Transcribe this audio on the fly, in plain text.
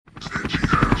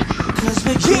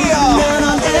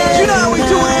Yeah, you know how we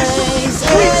do this.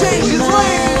 We change his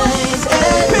lanes.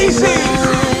 PeeZee,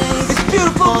 it's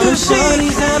beautiful new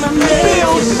sheets.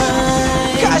 Bills,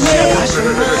 gotcha.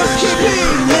 Let's keep it.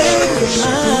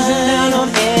 Cruising down on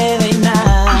LA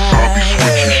night. Cause I be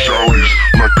switching shorties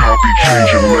like I be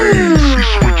changing lanes. Be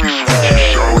switching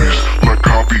shorties like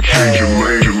I be changing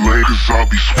lanes. Cause I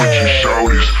be switching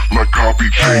shorties like I be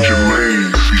changing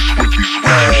lanes. Be switching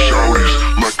shorties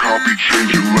like I be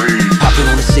changing lanes. Hopping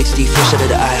on the 60, fresh out of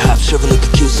the IHOP, serving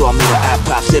looking cute, so I made an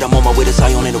iPop. Said I'm on my way to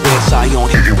Zion in a red Zion.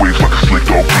 Hitting waves like a slick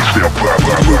dog, please stay up, blah,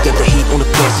 blah, You blah. got the heat on the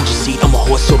passenger seat. I'm a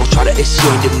horse, so don't try to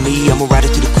exchange to me. I'm a rider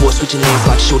through the course, switching lanes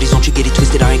like shorties. Don't you get it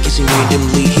twisted, I ain't kissing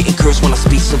randomly. Hitting curves when I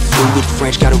speak some fluid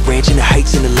French. Got a ranch in the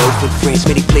heights and the low from France.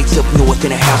 Many plates up north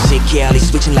in a house in Cali.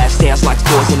 Switching lifestyles like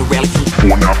cars in a rally from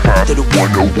 495 to the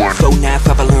 101.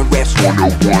 495, I learned raps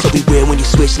 101. So beware when you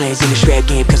switch lanes in the strap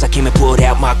game, cause I came and pulled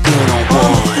out my gun on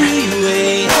one.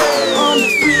 Freeway, on the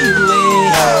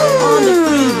freeway, on the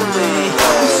freeway.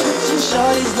 I'm switching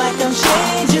shorties like I'm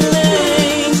changing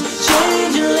lanes,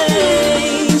 changing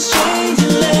lanes,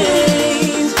 changing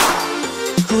lanes.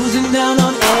 Cruising down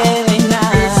on LA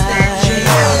night. It's that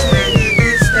jazz, baby,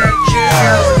 it's that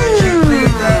jazz. Could you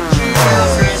believe that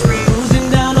jazz? Cruising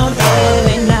down on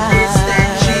LA night. It's that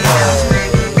jazz,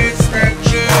 baby, it's that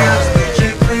jazz. Could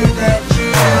you believe that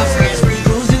jazz?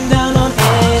 Cruising down on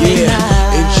LA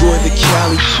night. Enjoy the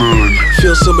Cali, Sun,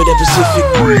 feel some of that Pacific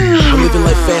breeze, I'm living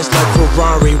life fast like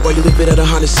Ferrari, while you living at a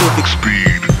Honda Civic.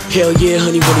 speed. Hell yeah,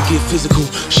 honey, wanna get physical.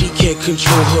 She can't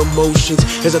control her emotions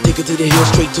as I take her to the hill,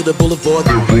 straight to the boulevard.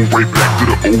 Then roll right back to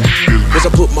the ocean. As I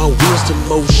put my wheels to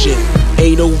motion,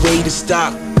 ain't no way to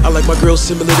stop. I like my girl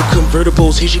similar to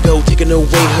convertibles. Here she go, taking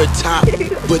away her top.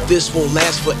 But this won't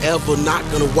last forever. Not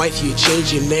gonna wife you,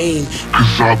 change your name.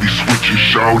 Cause I be switching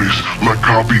shorties like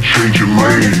I be changing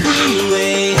lanes.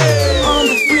 Freeway, on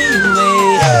the freeway,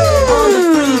 on the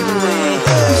freeway.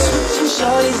 I'm switching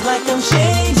shorties like I'm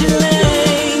changing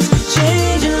lanes,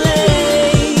 changing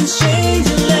lanes,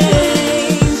 changing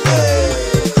lanes.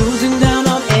 Cruising down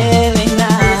on LA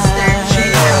night. It's that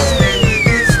jazz, baby,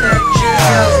 it's that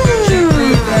jazz. Could you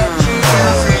believe that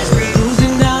jazz?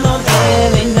 Cruising down on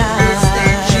LA night. It's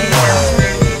that jazz,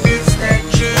 baby, it's that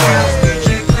jazz. Could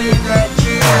you believe that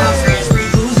jazz?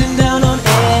 Cruising down on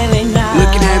LA night.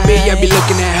 Looking at me, I be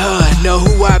looking at her. Know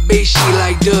who I be, she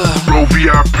like duh. No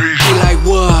VIP, She like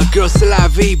what? Girl, still I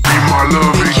be. be my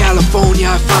love. In California,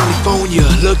 I finally phone ya.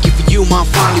 Looking for you, mom,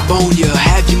 finally bone ya.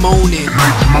 Have you moaning?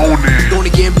 Nights moaning. Going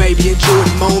again, baby, enjoy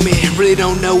the moment. Really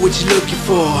don't know what you're looking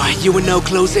for. You and no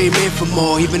clothes ain't meant for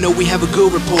more. Even though we have a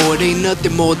good rapport, ain't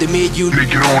nothing more than me and you.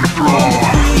 Naked on the floor.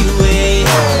 Freeway,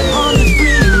 on the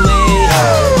freeway,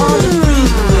 on the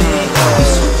freeway. I'm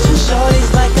switching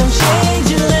shorties like I'm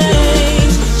changing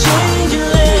lanes, changing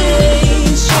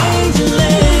lanes, changing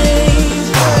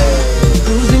lanes.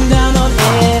 Cruising down on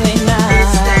LA night.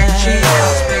 It's that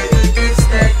jazz, baby, it's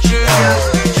that jazz.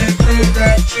 Could you believe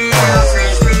that jazz?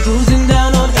 Cruising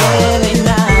down on LA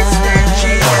night. It's that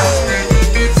jazz, baby,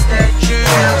 it's that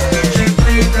jazz. Could you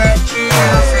believe that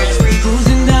jazz?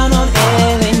 Cruising down on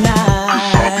LA night.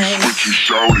 Cause I be switching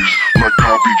shorties like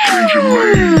I be changing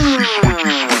lanes. Be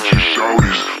switching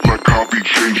shorties like I be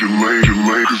changing lanes.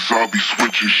 Cause I be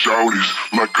switching shorties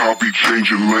like I be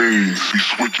changing lanes. Be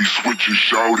switching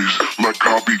shorties like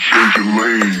I be changing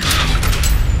lanes.